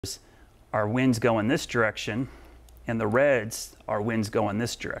are winds going this direction, and the reds are winds going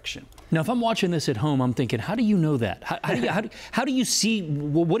this direction. Now, if I'm watching this at home, I'm thinking, how do you know that? How do you see,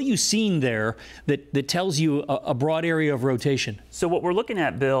 what are you seeing there that tells you a broad area of rotation? So what we're looking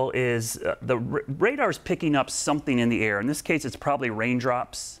at, Bill, is the radar's picking up something in the air. In this case, it's probably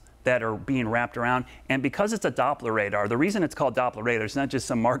raindrops that are being wrapped around. And because it's a Doppler radar, the reason it's called Doppler radar, it's not just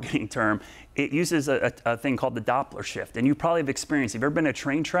some marketing term, it uses a thing called the Doppler shift. And you probably have experienced, have you ever been to a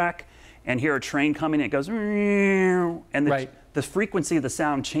train track and hear a train coming, and it goes, and the frequency of the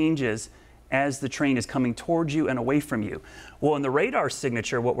sound changes as the train is coming towards you and away from you. Well, in the radar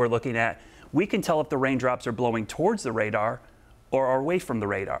signature, what we're looking at, we can tell if the raindrops are blowing towards the radar or are away from the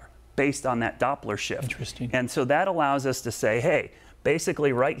radar based on that Doppler shift. Interesting. And so that allows us to say, hey,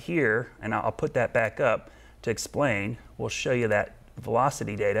 basically right here, and I'll put that back up to explain, we'll show you that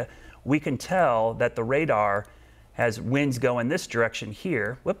velocity data, we can tell that the radar has winds going this direction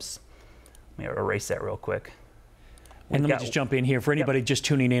here. Whoops, let me erase that real quick. And let me just jump in here. For anybody just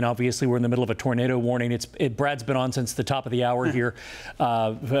tuning in, obviously we're in the middle of a tornado warning. Brad's been on since the top of the hour here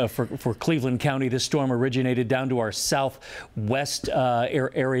for Cleveland County. This storm originated down to our southwest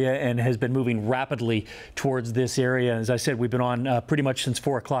area and has been moving rapidly towards this area. As I said, we've been on pretty much since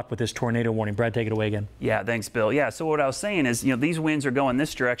 4 o'clock with this tornado warning. Brad, take it away again. Yeah, thanks, Bill. Yeah, so what I was saying is, these winds are going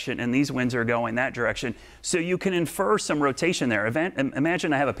this direction and these winds are going that direction. So you can infer some rotation there.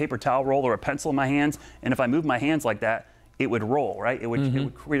 Imagine I have a paper towel roll or a pencil in my hands, and if I move my hands like that, it would roll, right? It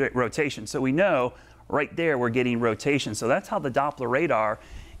would create rotation. So we know right there we're getting rotation. So that's how the Doppler radar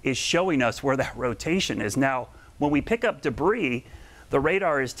is showing us where that rotation is. Now, when we pick up debris, the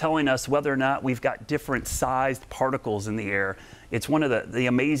radar is telling us whether or not we've got different sized particles in the air. It's one of the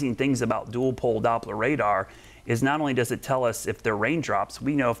amazing things about dual pole Doppler radar is not only does it tell us if they're raindrops,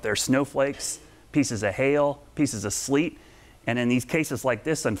 we know if they're snowflakes, pieces of hail, pieces of sleet. And in these cases like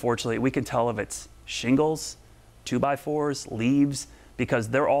this, unfortunately, we can tell if it's shingles, 2x4s, leaves, because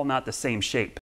they're all not the same shape.